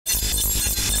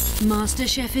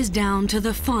MasterChef is down to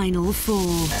the final 4.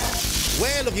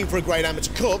 We're looking for a great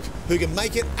amateur cook who can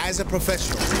make it as a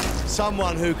professional.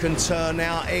 Someone who can turn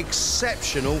out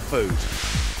exceptional food.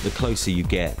 The closer you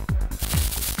get,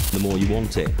 the more you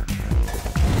want it.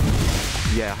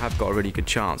 Yeah, I have got a really good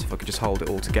chance if I could just hold it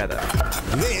all together.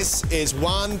 This is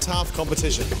one tough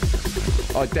competition.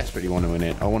 I desperately want to win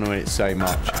it. I want to win it so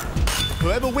much.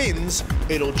 Whoever wins,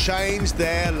 it'll change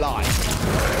their life.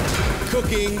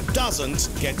 Cooking doesn't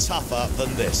get tougher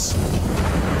than this.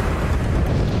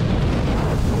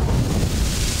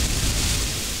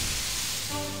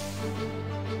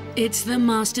 It's the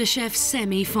MasterChef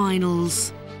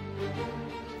semi-finals.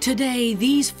 Today,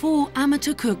 these 4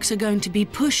 amateur cooks are going to be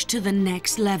pushed to the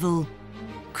next level,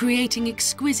 creating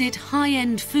exquisite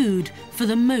high-end food for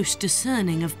the most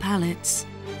discerning of palates.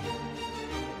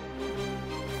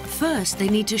 First, they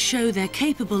need to show they're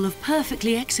capable of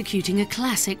perfectly executing a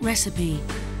classic recipe.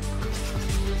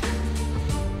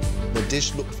 The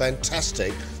dish looked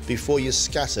fantastic before you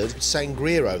scattered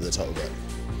sangria over the top of it.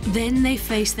 Then they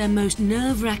face their most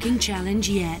nerve-wracking challenge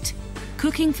yet,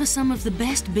 cooking for some of the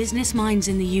best business minds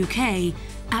in the UK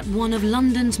at one of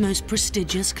London's most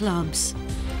prestigious clubs.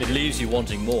 It leaves you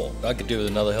wanting more. I could do with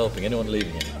another helping. Anyone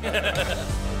leaving it?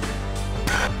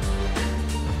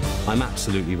 I'm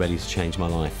absolutely ready to change my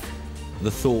life. The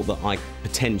thought that I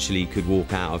potentially could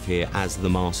walk out of here as the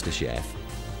Master Chef,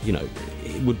 you know,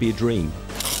 it would be a dream.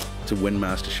 To win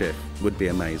MasterChef would be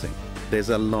amazing. There's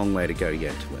a long way to go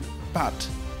yet to win. But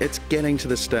it's getting to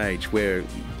the stage where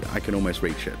I can almost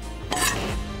reach it.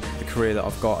 The career that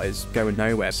I've got is going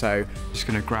nowhere, so I'm just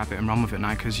going to grab it and run with it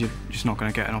now because you're just not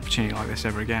going to get an opportunity like this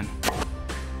ever again.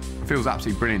 It feels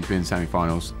absolutely brilliant to be in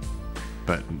semi-finals,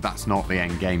 but that's not the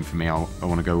end game for me. I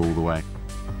want to go all the way.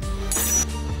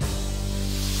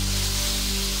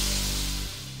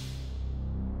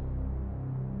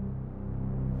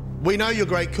 We know you're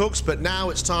great cooks, but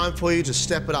now it's time for you to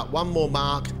step it up one more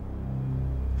mark.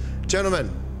 Gentlemen,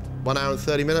 1 hour and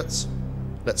 30 minutes.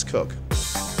 Let's cook.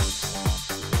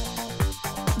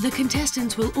 The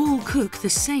contestants will all cook the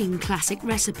same classic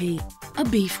recipe, a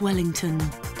beef Wellington.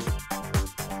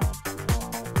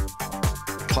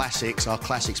 Classics are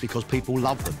classics because people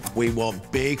love them. We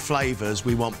want big flavours,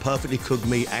 we want perfectly cooked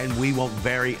meat, and we want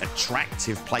very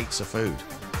attractive plates of food.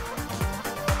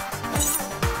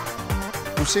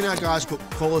 We've seen our guys cook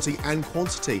quality and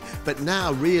quantity, but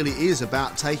now really is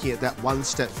about taking it that one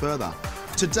step further.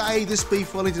 Today, this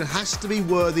beef Wellington has to be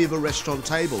worthy of a restaurant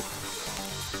table.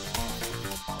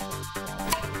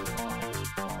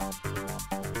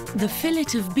 The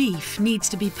fillet of beef needs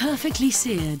to be perfectly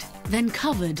seared, then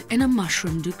covered in a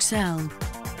mushroom duxelle.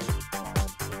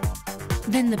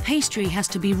 Then the pastry has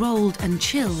to be rolled and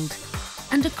chilled,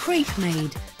 and a crepe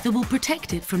made that will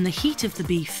protect it from the heat of the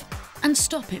beef and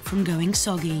stop it from going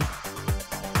soggy.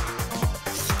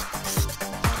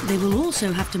 They will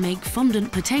also have to make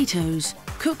fondant potatoes,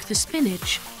 cook the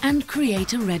spinach, and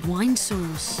create a red wine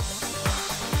sauce.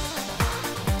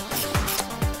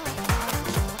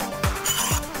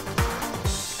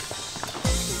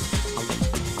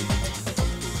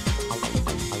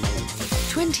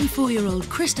 "24-year-old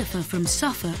Christopher from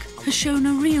Suffolk has shown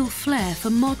a real flair for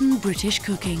modern British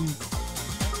cooking.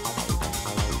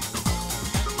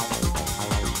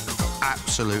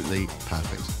 Absolutely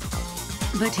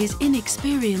perfect. But his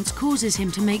inexperience causes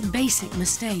him to make basic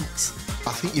mistakes.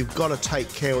 I think you've got to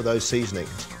take care of those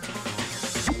seasonings.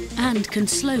 And can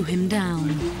slow him down.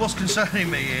 What's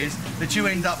concerning me is that you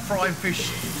end up frying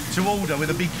fish to order with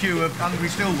a big queue of hungry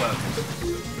steelworkers.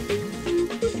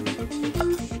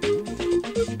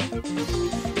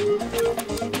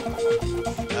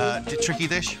 Tricky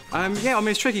dish? Yeah, I mean,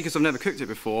 it's tricky because I've never cooked it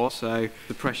before, so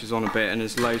the pressure's on a bit and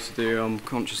there's loads to do. I'm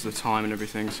conscious of the time and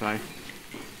everything, so...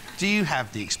 Do you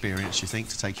have the experience, you think,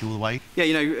 to take you all the way? Yeah,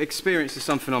 you know, experience is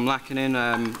something I'm lacking in.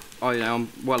 I'm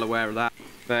well aware of that,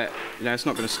 but, you know, it's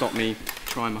not going to stop me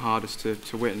trying my hardest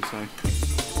to win, so...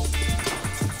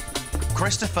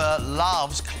 Christopher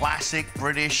loves classic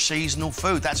British seasonal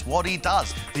food. That's what he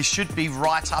does. This should be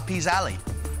right up his alley.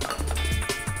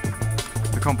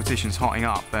 The competition's hotting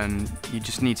up and you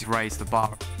just need to raise the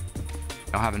bar.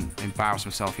 I haven't embarrassed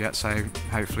myself yet, so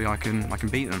hopefully I can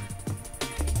beat them.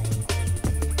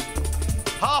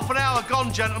 Half an hour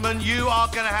gone, gentlemen. You are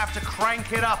going to have to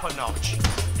crank it up a notch.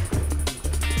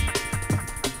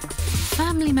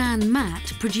 Family man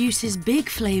Matt produces big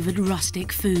flavoured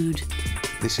rustic food.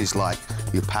 This is like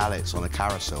your pallets on a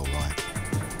carousel ride.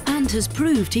 And has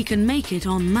proved he can make it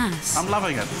en masse. I'm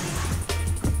loving it.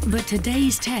 But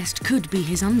today's test could be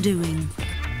his undoing.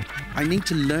 I need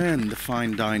to learn the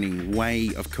fine dining way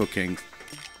of cooking.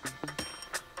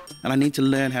 And I need to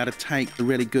learn how to take a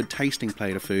really good tasting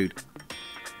plate of food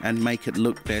and make it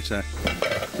look better.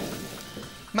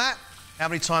 Matt, how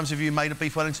many times have you made a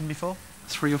beef Wellington before?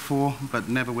 3 or 4, but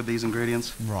never with these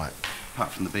ingredients. Right.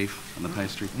 Apart from the beef and the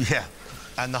pastry. Yeah.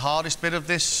 And the hardest bit of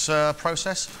this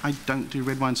process? I don't do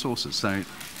red wine sauces, so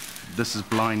this is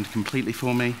blind completely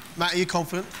for me. Matt, are you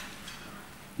confident?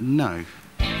 No.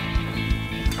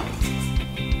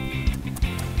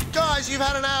 Guys, you've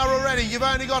had an hour already. You've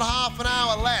only got half an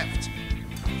hour left.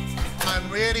 I'm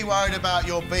really worried about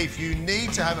your beef. You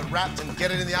need to have it wrapped and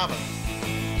get it in the oven.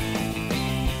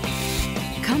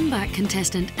 Comeback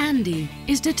contestant Andy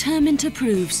is determined to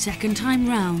prove second time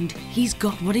round he's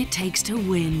got what it takes to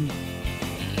win.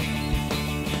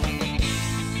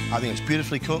 I think it's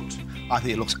beautifully cooked. I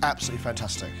think it looks absolutely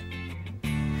fantastic.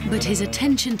 But his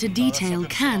attention to detail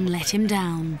can let him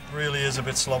down. Really is a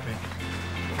bit sloppy.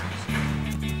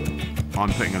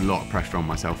 I'm putting a lot of pressure on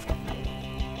myself.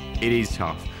 It is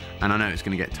tough, and I know it's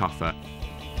going to get tougher.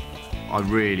 I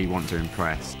really want to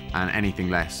impress, and anything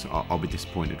less, I'll be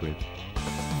disappointed with.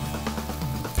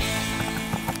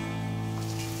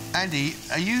 Andy,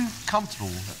 are you comfortable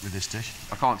with this dish?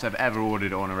 I can't say I've ever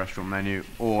ordered it on a restaurant menu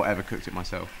or ever cooked it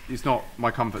myself. It's not my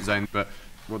comfort zone, but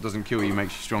what doesn't kill you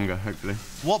makes you stronger, hopefully.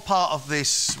 What part of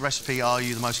this recipe are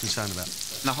you the most concerned about?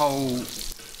 The whole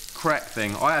crepe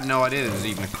thing. I had no idea there was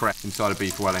even a crepe inside a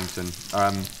beef Wellington.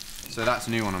 So that's a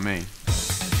new one on me.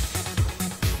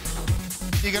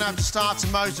 You're going to have to start to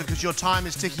motor because your time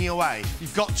is ticking away.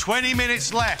 You've got 20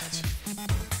 minutes left.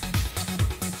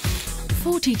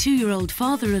 42-year-old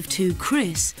father of 2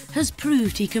 Chris has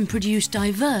proved he can produce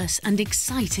diverse and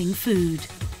exciting food.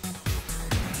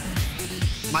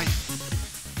 Mate,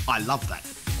 I love that.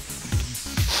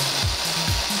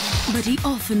 But he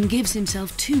often gives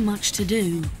himself too much to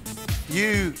do.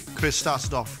 You, Chris,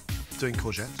 started off doing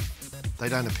courgette. They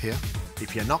don't appear.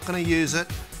 If you're not going to use it,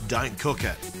 don't cook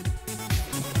it.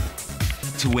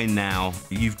 To win now,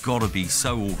 you've got to be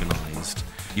so organised.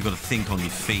 You've got to think on your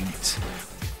feet.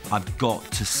 I've got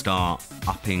to start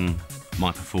upping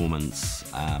my performance,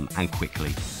 and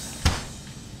quickly.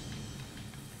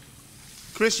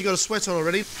 Chris, you got a sweat on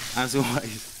already. As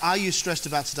always. Are you stressed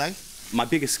about today? My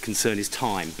biggest concern is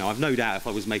time. Now, I've no doubt if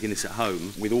I was making this at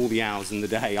home, with all the hours in the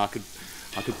day, I could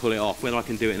pull it off. Whether I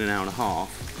can do it in an hour and a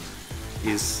half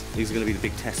is going to be the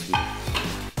big test for me.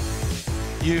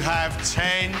 You have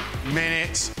 10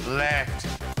 minutes left.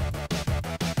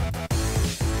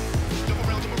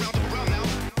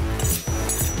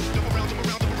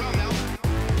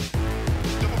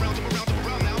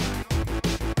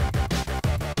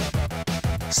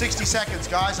 $60 seconds,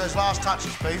 guys. Those last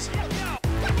touches, please.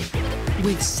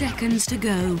 With seconds to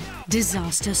go,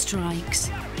 disaster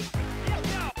strikes.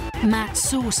 Matt's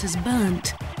sauce has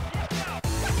burnt.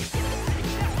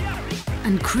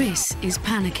 And Chris is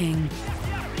panicking.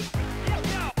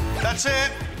 That's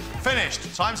it.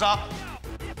 Finished. Time's up.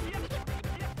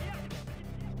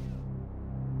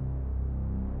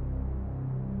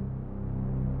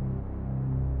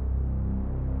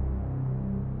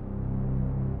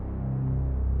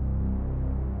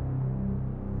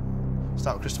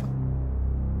 Start with Christopher.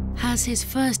 Has his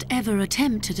first ever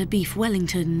attempt at a beef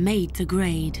Wellington made the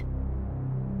grade?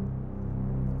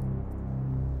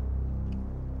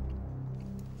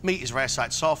 Meat is rare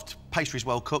side soft, pastry's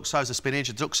well cooked, so is the spinach,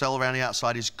 the duxelle around the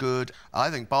outside is good.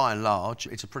 I think by and large,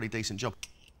 it's a pretty decent job.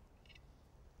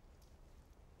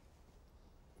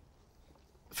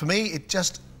 For me, it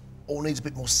just all needs a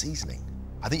bit more seasoning.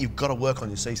 I think you've got to work on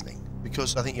your seasoning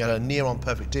because I think you had a near-on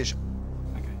perfect dish.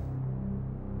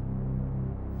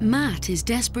 Matt is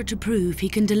desperate to prove he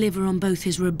can deliver on both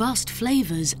his robust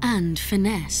flavours and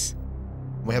finesse.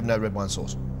 We have no red wine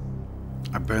sauce.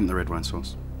 I burnt the red wine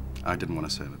sauce. I didn't want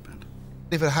to serve it burnt.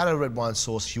 If it had a red wine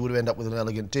sauce, you would have ended up with an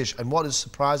elegant dish. And what is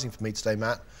surprising for me today,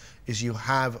 Matt, is you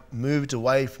have moved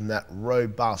away from that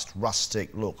robust,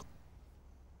 rustic look.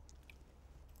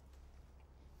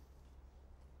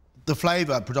 The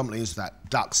flavour predominantly is that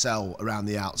duxelle around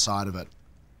the outside of it.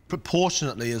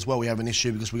 Proportionately as well, we have an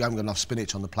issue because we haven't got enough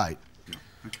spinach on the plate. Yeah,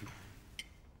 okay.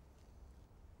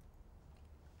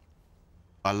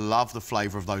 I love the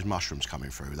flavour of those mushrooms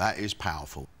coming through. That is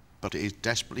powerful, but it is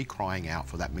desperately crying out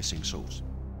for that missing sauce.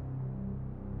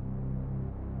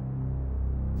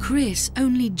 Chris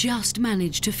only just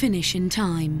managed to finish in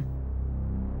time.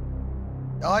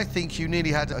 I think you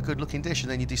nearly had a good-looking dish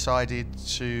and then you decided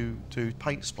to do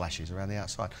paint splashes around the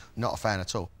outside. Not a fan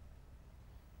at all.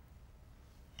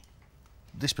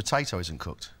 This potato isn't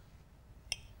cooked.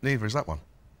 Neither is that one.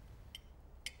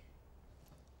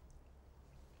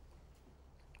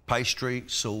 Pastry,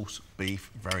 sauce, beef,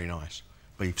 very nice.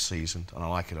 Beef seasoned, and I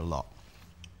like it a lot.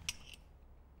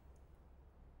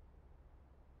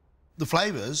 The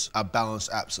flavours are balanced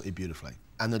absolutely beautifully,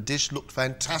 and the dish looked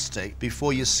fantastic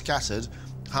before you scattered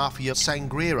half of your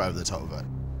sangria over the top of it.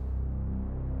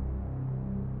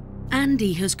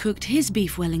 Andy has cooked his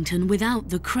beef Wellington without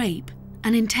the crepe,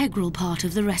 an integral part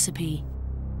of the recipe.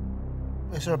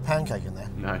 Is there a pancake in there?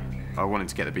 No, I wanted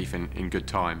to get the beef in good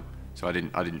time, so I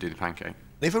didn't do the pancake.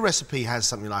 If a recipe has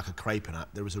something like a crepe in it,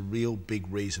 there is a real big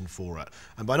reason for it.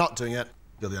 And by not doing it,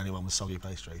 you're the only one with soggy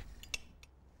pastry.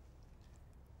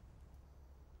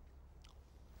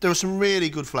 There are some really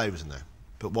good flavours in there,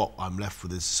 but what I'm left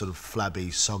with is sort of flabby,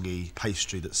 soggy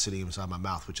pastry that's sitting inside my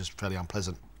mouth, which is fairly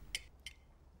unpleasant.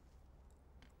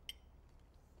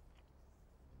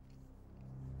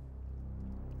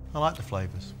 I like the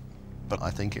flavours, but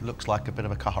I think it looks like a bit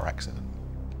of a car accident.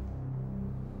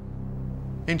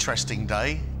 Interesting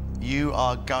day. You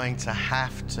are going to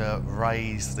have to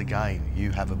raise the game. You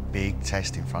have a big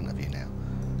test in front of you now.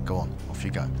 Go on, off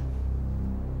you go.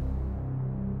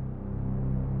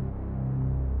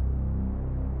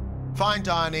 Fine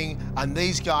dining, and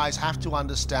these guys have to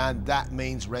understand that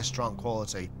means restaurant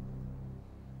quality.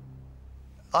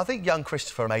 I think young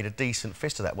Christopher made a decent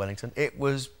fist of that Wellington. It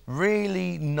was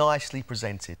really nicely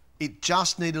presented. It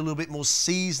just needed a little bit more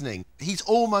seasoning. He's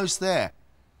almost there.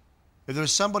 If there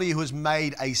is somebody who has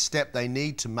made a step they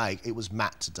need to make, it was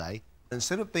Matt today.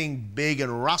 Instead of being big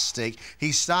and rustic,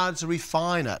 he started to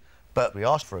refine it. But we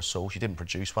asked for a sauce, you didn't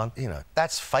produce one. You know,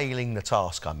 that's failing the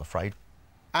task, I'm afraid.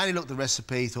 And he looked at the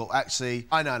recipe, thought, actually,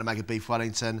 I know how to make a beef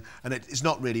Wellington, and it's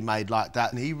not really made like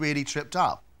that, and he really tripped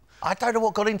up. I don't know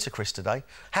what got into Chris today.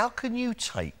 How can you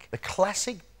take the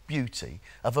classic beauty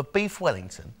of a beef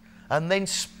Wellington and then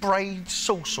spray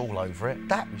sauce all over it?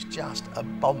 That was just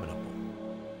abominable.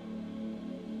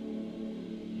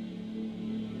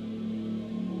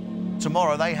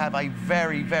 Tomorrow they have a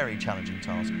very, very challenging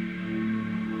task.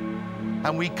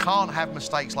 And we can't have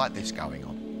mistakes like this going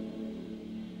on.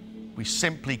 We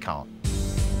simply can't.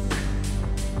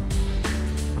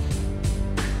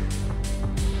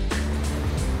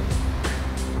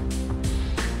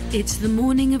 It's the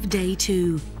morning of day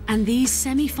 2, and these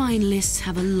semi-finalists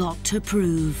have a lot to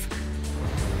prove.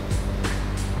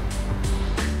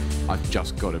 I've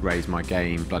just got to raise my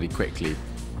game bloody quickly.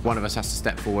 One of us has to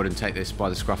step forward and take this by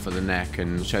the scruff of the neck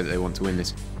and show that they want to win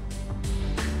this.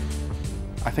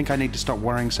 I think I need to stop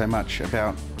worrying so much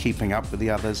about keeping up with the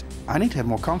others. I need to have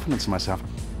more confidence in myself.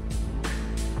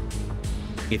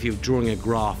 If you're drawing a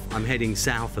graph, I'm heading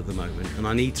south at the moment, and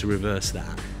I need to reverse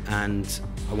that. And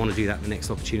I want to do that the next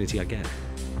opportunity I get.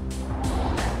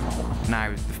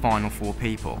 Now, the final 4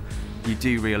 people, you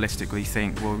do realistically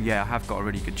think, well, yeah, I have got a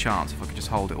really good chance if I could just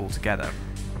hold it all together.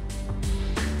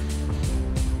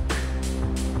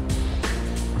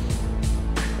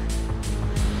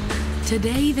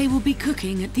 Today they will be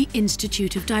cooking at the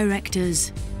Institute of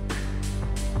Directors.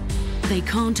 They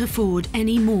can't afford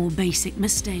any more basic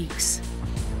mistakes.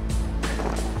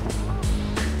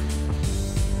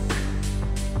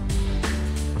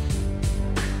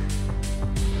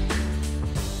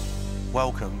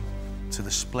 Welcome to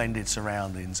the splendid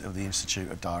surroundings of the Institute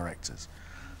of Directors.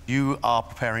 You are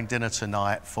preparing dinner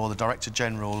tonight for the Director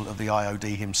General of the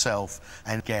IOD himself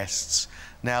and guests.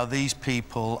 Now, these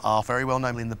people are very well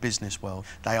known in the business world.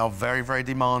 They are very, very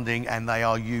demanding, and they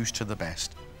are used to the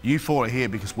best. You 4 are here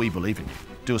because we believe in you.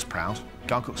 Do us proud,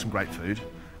 go and cook some great food,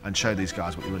 and show these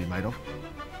guys what you're really made of.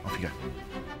 Off you go.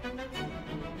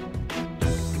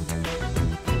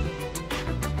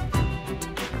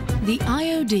 The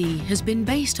IOD has been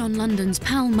based on London's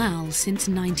Pall Mall since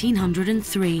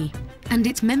 1903, and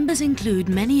its members include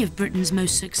many of Britain's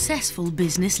most successful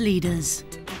business leaders.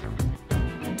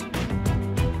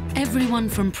 Everyone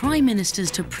from prime ministers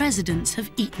to presidents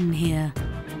have eaten here.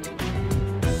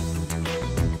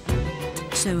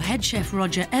 So head chef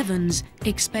Roger Evans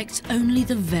expects only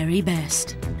the very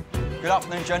best. Good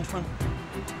afternoon, gentlemen.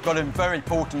 Got a very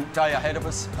important day ahead of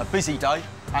us, a busy day,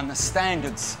 and the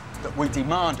standards that we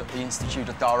demand at the Institute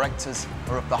of Directors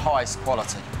are of the highest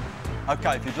quality.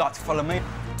 OK, if you'd like to follow me.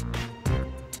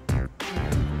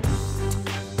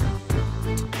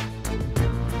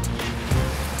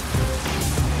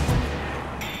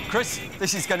 Chris,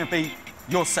 this is going to be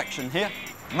your section here.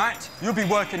 Matt, you'll be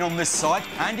working on this side.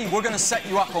 Andy, we're going to set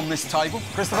you up on this table.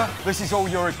 Christopher, this is all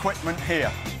your equipment here.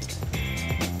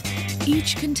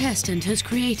 Each contestant has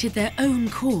created their own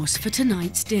course for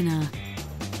tonight's dinner.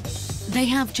 They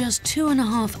have just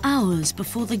 2.5 hours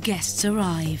before the guests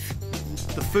arrive.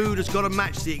 The food has got to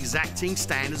match the exacting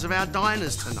standards of our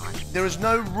diners tonight. There is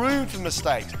no room for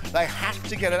mistakes. They have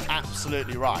to get it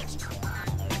absolutely right.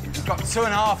 We've got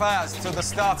 2.5 hours till the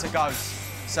starter goes.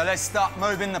 So let's start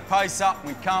moving the pace up.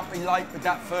 We can't be late with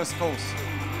that first course.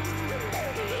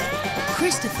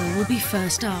 Christopher will be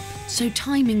first up, so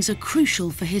timings are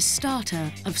crucial for his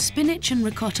starter of spinach and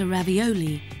ricotta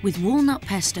ravioli with walnut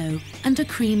pesto and a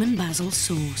cream and basil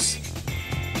sauce.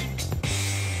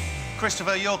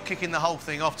 Christopher, you're kicking the whole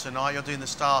thing off tonight. You're doing the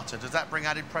starter. Does that bring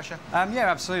added pressure? Yeah,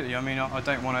 absolutely. I mean, I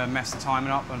don't want to mess the timing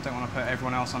up. I don't want to put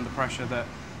everyone else under pressure that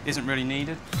isn't really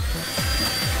needed.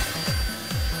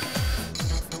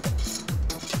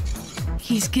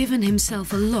 He's given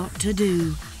himself a lot to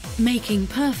do, making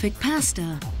perfect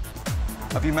pasta.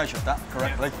 Have you measured that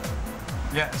correctly?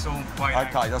 Yeah, it's all way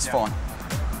out. OK, that's fine.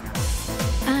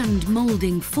 And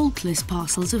moulding faultless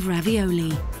parcels of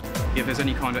ravioli. If there's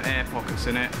any kind of air pockets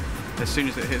in it, as soon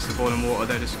as it hits the boiling water,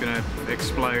 they're just going to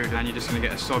explode and you're just going to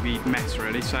get a soggy mess,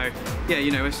 really. So, yeah,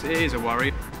 you know, it is a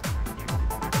worry.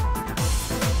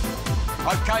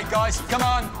 OK, guys, come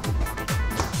on.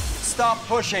 Start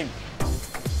pushing.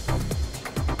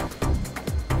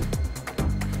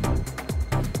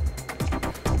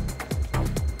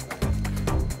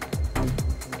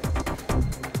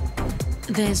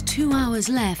 There's 2 hours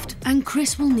left, and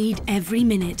Chris will need every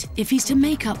minute if he's to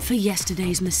make up for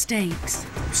yesterday's mistakes.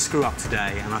 Screw up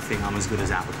today, and I think I'm as good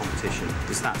as out of the competition.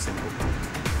 It's that simple.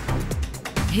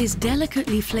 His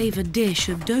delicately flavoured dish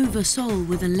of Dover sole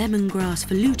with a lemongrass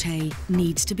veloute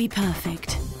needs to be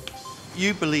perfect.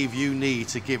 You believe you need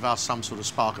to give us some sort of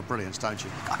spark of brilliance, don't you?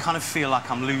 I kind of feel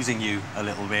like I'm losing you a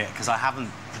little bit because I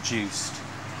haven't produced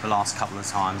the last couple of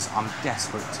times. I'm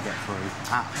desperate to get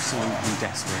through, absolutely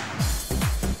desperate.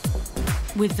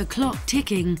 With the clock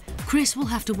ticking, Chris will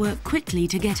have to work quickly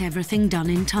to get everything done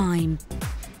in time.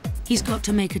 He's got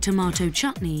to make a tomato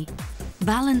chutney,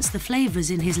 balance the flavours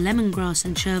in his lemongrass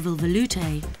and chervil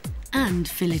veloute, and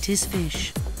fillet his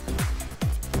fish.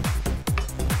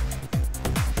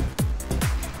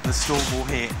 The storm will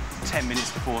hit 10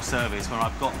 minutes before service when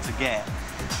I've got to get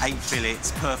 8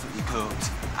 fillets perfectly cooked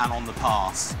and on the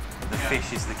pass. The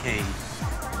fish is the key.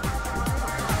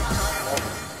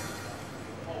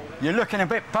 You're looking a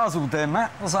bit puzzled there,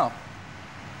 Matt. What's up?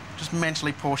 Just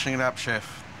mentally portioning it up,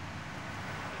 Chef.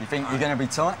 You think you're going to be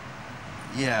tight?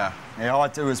 Yeah. Yeah, I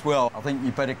do as well. I think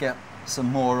you better get some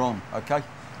more on, OK?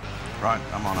 Right,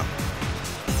 I'm on it.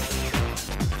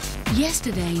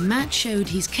 Yesterday, Matt showed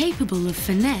he's capable of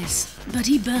finesse, but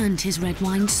he burned his red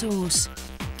wine sauce.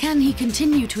 Can he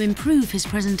continue to improve his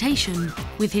presentation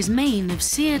with his main of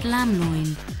seared lamb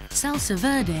loin, salsa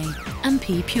verde and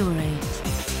pea puree?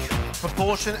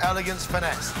 Proportion, elegance,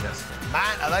 finesse. Yes.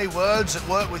 Matt, are they words that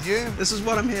work with you? This is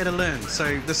what I'm here to learn,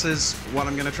 so this is what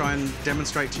I'm going to try and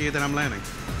demonstrate to you that I'm learning.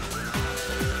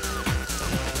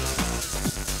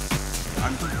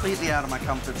 I'm completely out of my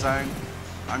comfort zone.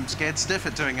 I'm scared stiff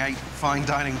at doing 8 fine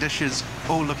dining dishes,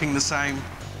 all looking the same.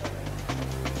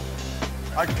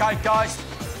 OK, guys.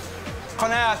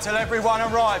 On out till everyone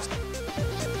arrives.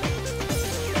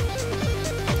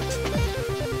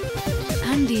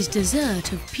 Andy's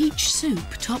dessert of peach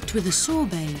soup topped with a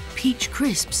sorbet, peach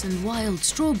crisps and wild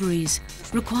strawberries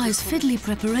requires fiddly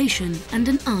preparation and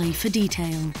an eye for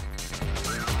detail.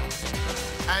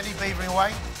 Andy, beavering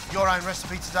away, your own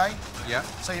recipe today. Yeah.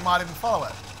 So you might even follow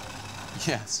it.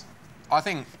 Yes. I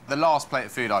think the last plate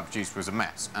of food I produced was a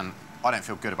mess, and I don't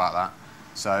feel good about that.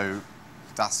 So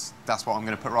that's what I'm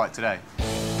going to put right today.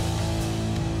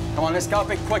 Come on, let's go a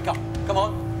bit quicker. Come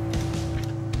on.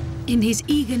 In his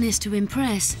eagerness to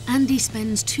impress, Andy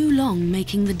spends too long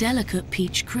making the delicate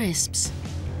peach crisps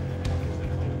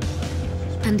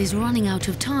and is running out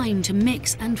of time to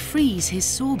mix and freeze his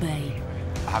sorbet.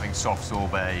 Having soft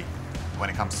sorbet when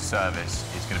it comes to service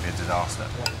is going to be a disaster.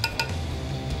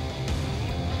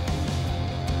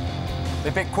 Be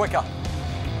a bit quicker.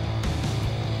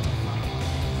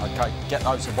 OK, get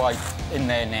those away in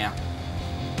there now.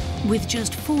 With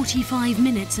just 45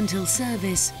 minutes until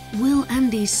service, will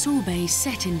Andy's sorbet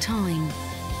set in time?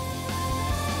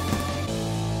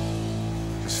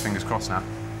 Just fingers crossed now.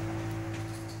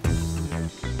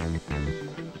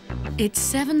 It's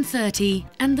 7:30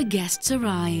 and the guests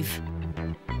arrive.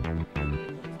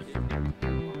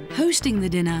 Hosting the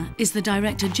dinner is the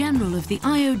Director General of the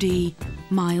IOD,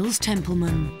 Miles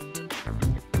Templeman.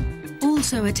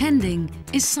 Also attending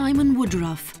is Simon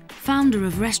Woodruff, founder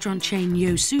of restaurant chain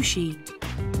Yo Sushi,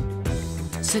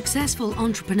 successful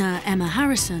entrepreneur Emma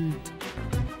Harrison,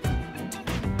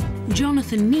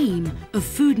 Jonathan Neame of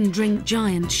food and drink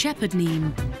giant Shepherd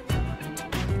Neame,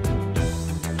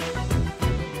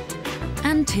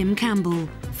 and Tim Campbell,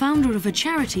 founder of a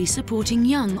charity supporting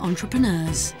young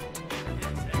entrepreneurs.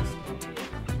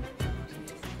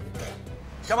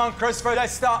 Come on, Christopher,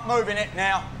 let's start moving it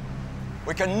now.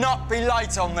 We cannot be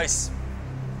late on this.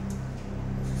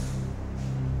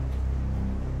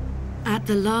 At At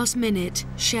the last minute,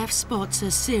 Chef spots a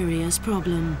serious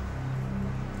problem.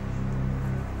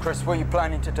 Chris, what are you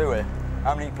planning to do here?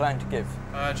 How many are you planning to give?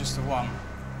 Just the one.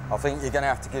 I think you're going to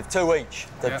have to give 2 each.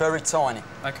 They're very tiny.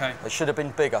 OK. They should have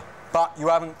been bigger. But you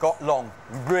haven't got long.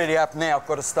 You really have now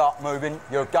got to start moving.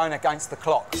 You're going against the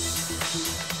clock.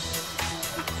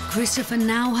 Christopher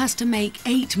now has to make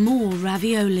 8 more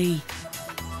ravioli.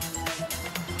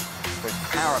 It's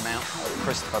paramount that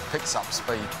Christopher picks up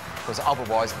speed, because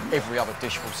otherwise every other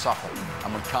dish will suffer,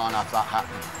 and we can't have that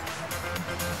happening.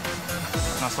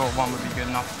 And I thought 1 would be good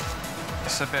enough.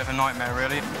 It's a bit of a nightmare,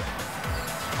 really.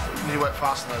 You need to work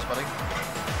fast on those, buddy.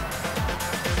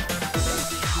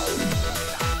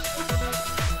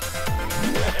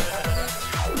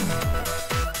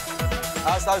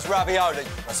 How's those ravioli?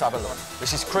 Let's have a look.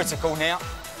 This is critical now.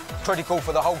 Critical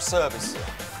for the whole service.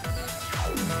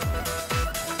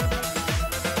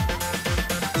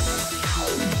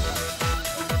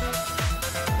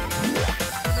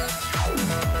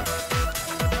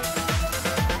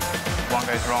 One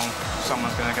goes wrong,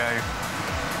 someone's going to go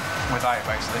without,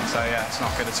 basically. So, yeah, it's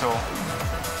not good at all.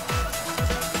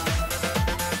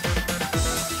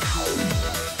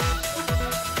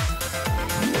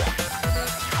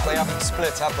 They haven't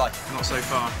split, have they? Not so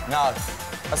far. No.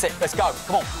 That's it. Let's go.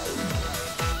 Come on.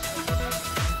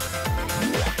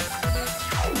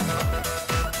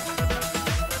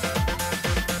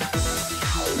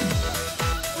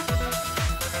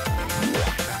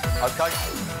 OK.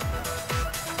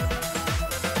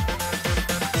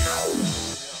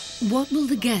 What will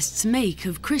the guests make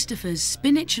of Christopher's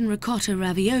spinach and ricotta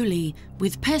ravioli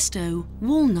with pesto,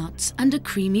 walnuts and a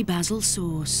creamy basil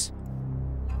sauce?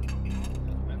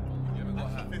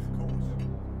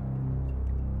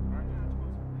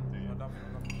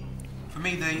 For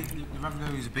me, the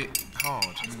ravioli is a bit hard.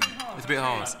 It's a bit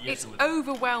hard. It's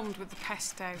overwhelmed with the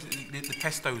pesto. The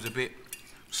pesto is a bit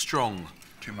strong.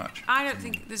 Too much. I don't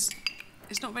think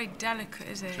it's not very delicate,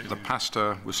 is it? The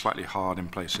pasta was slightly hard in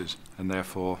places, and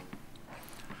therefore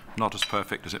not as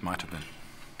perfect as it might have been.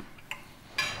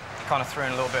 Kind of threw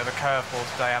in a little bit of a curveball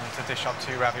today, having to dish up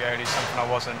 2 raviolis, something I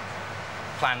wasn't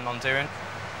planning on doing.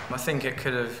 I think it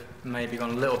could have maybe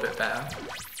gone a little bit better.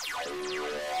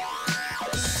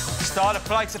 Starter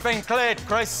plates have been cleared,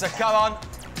 Chris, so come on.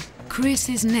 Chris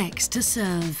is next to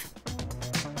serve.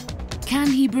 Can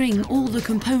he bring all the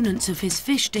components of his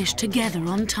fish dish together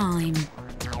on time?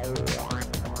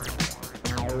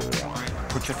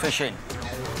 Put your fish in.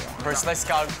 Chris, let's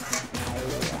go.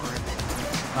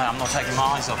 Man, I'm not taking my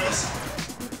eyes off this.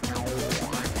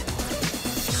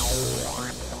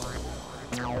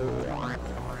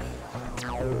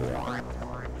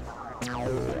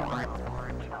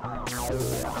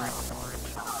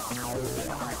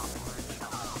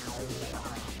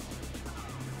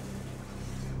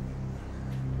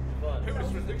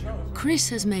 Chris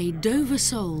has made Dover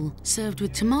sole, served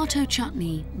with tomato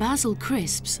chutney, basil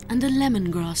crisps and a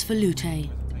lemongrass veloute.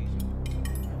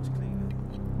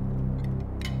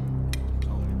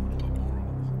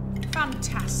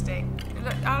 Fantastic.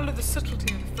 Look, I love the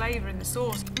subtlety of the flavour in the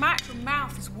sauce. My actual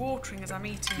mouth is watering as I'm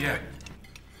eating it.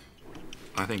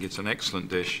 I think it's an excellent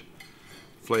dish.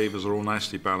 Flavours are all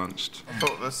nicely balanced. I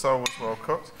thought the sole was well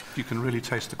cooked. You can really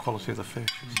taste the quality of the fish.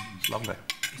 It's lovely.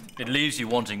 It leaves you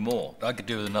wanting more. I could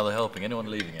do with another helping. Anyone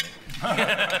leaving any?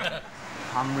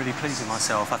 I'm really pleased with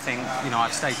myself. I think, you know,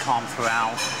 I've stayed calm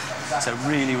throughout. It's a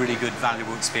really, really good,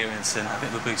 valuable experience and a bit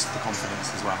of a boost to the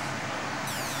confidence as well.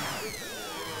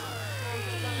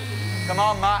 Come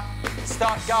on, Matt.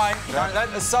 Start going. Don't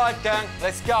let the side down.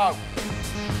 Let's go.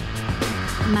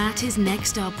 Matt is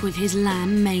next up with his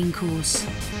lamb main course.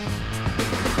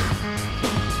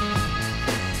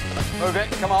 Move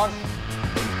it. Come on.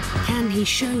 Can he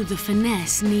show the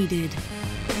finesse needed?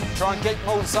 Try and keep them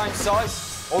all the same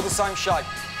size, all the same shape.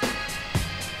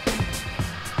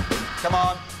 Come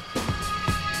on.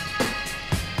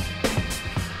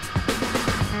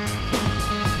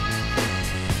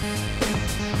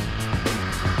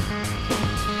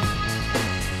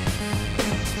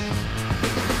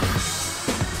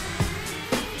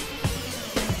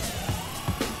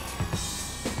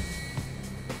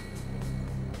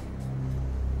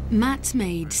 Matt's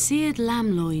made seared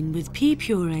lamb loin with pea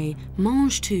puree,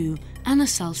 mange tout and a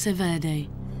salsa verde.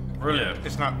 Brilliant.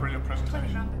 It's not a brilliant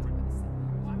presentation.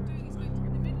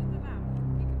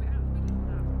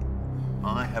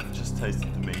 I have just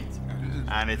tasted the meat,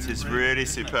 and it is really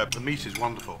superb. The meat is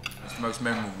wonderful. It's the most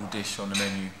memorable dish on the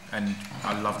menu, and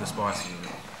I love the spices of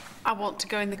it. I want to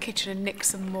go in the kitchen and nick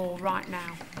some more right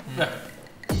now.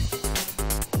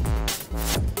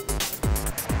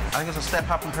 I think it's a step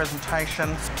up in presentation.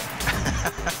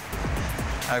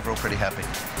 Overall, pretty happy.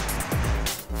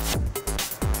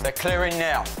 They're clearing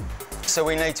now, so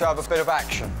we need to have a bit of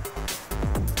action.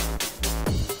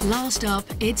 Last up,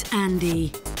 it's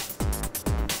Andy.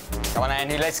 Come on,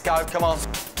 Andy, let's go, come on.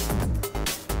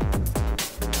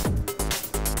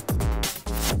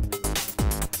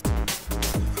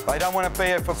 They don't want to be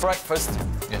here for breakfast.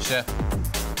 Yes, Chef.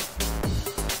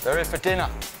 They're here for dinner.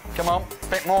 Come on,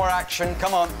 bit more action,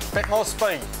 come on, bit more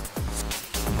speed.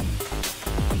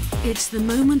 It's the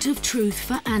moment of truth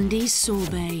for Andy's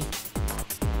sorbet.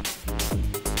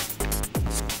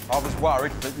 I was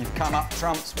worried, but you've come up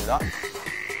trumps with that.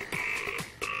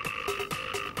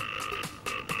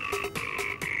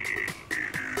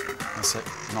 That's it,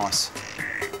 nice.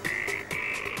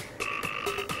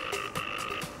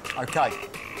 OK.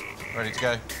 Ready to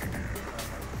go?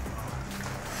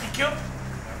 Thank you.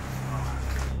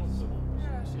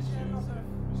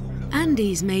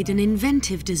 Andy's made an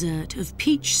inventive dessert of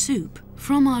peach soup,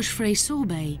 fromage frais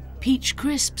sorbet, peach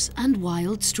crisps and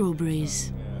wild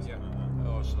strawberries.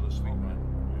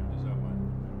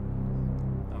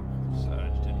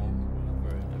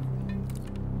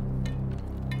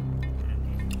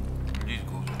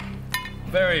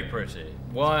 Very pretty.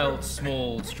 Wild,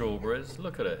 small strawberries.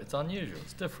 Look at it. It's unusual.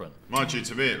 It's different. Mind you,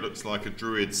 to me, it looks like a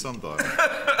druid sundial.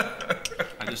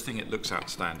 I just think it looks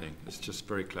outstanding. It's just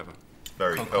very clever.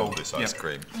 Very cold, this ice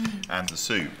cream. And the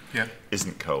soup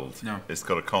isn't cold. No. It's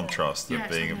got a contrast of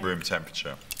being at room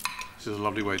temperature. This is a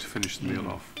lovely way to finish the meal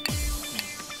off.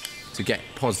 To get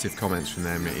positive comments from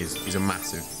them is a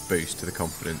massive boost to the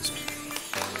confidence.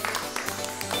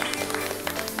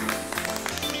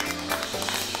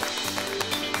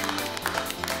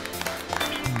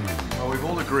 Well, we've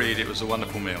all agreed it was a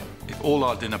wonderful meal. If all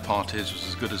our dinner parties was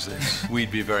as good as this,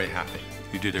 we'd be very happy.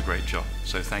 You did a great job,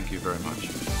 so thank you very much.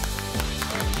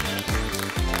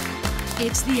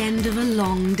 It's the end of a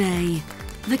long day.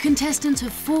 The contestants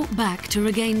have fought back to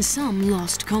regain some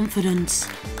lost confidence.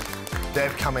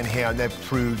 They've come in here and they've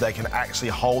proved they can actually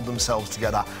hold themselves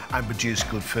together and produce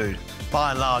good food.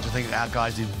 By and large, I think our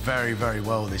guys did very, very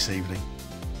well this evening.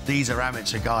 These are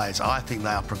amateur guys. I think they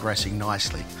are progressing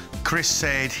nicely. Chris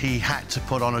said he had to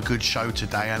put on a good show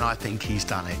today, and I think he's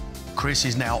done it. Chris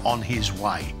is now on his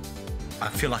way. I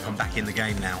feel like I'm back in the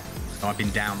game now. I've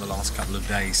been down the last couple of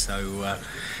days, so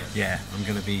yeah, I'm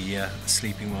going to be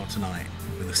sleeping well tonight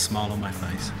with a smile on my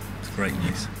face. It's great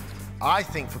news. I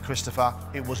think for Christopher,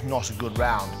 it was not a good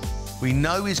round. We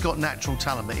know he's got natural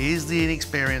talent, but is the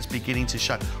inexperience beginning to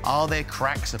show? Are there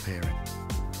cracks appearing?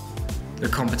 The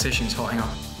competition's hotting up.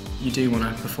 You do want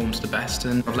to perform to the best,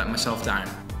 and I've let myself down.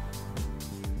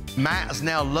 Matt has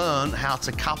now learned how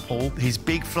to couple his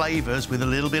big flavours with a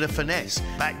little bit of finesse.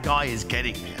 That guy is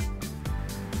getting there.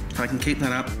 If I can keep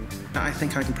that up, I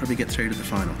think I can probably get through to the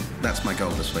final. That's my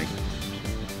goal this week.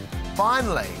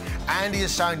 Finally, Andy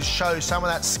is starting to show some of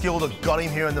that skill that got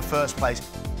him here in the first place.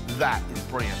 That is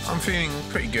brilliant. I'm feeling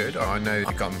pretty good. I know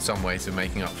I've gotten some way to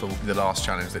making up for the last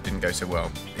challenge that didn't go so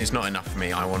well. It's not enough for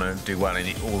me. I want to do well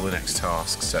in all the next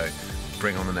tasks, so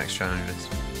bring on the next challenges.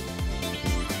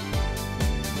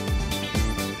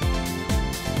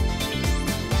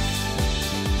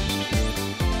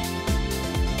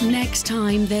 Next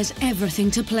time, there's everything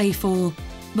to play for,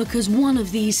 because one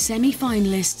of these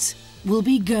semi-finalists will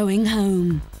be going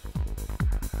home.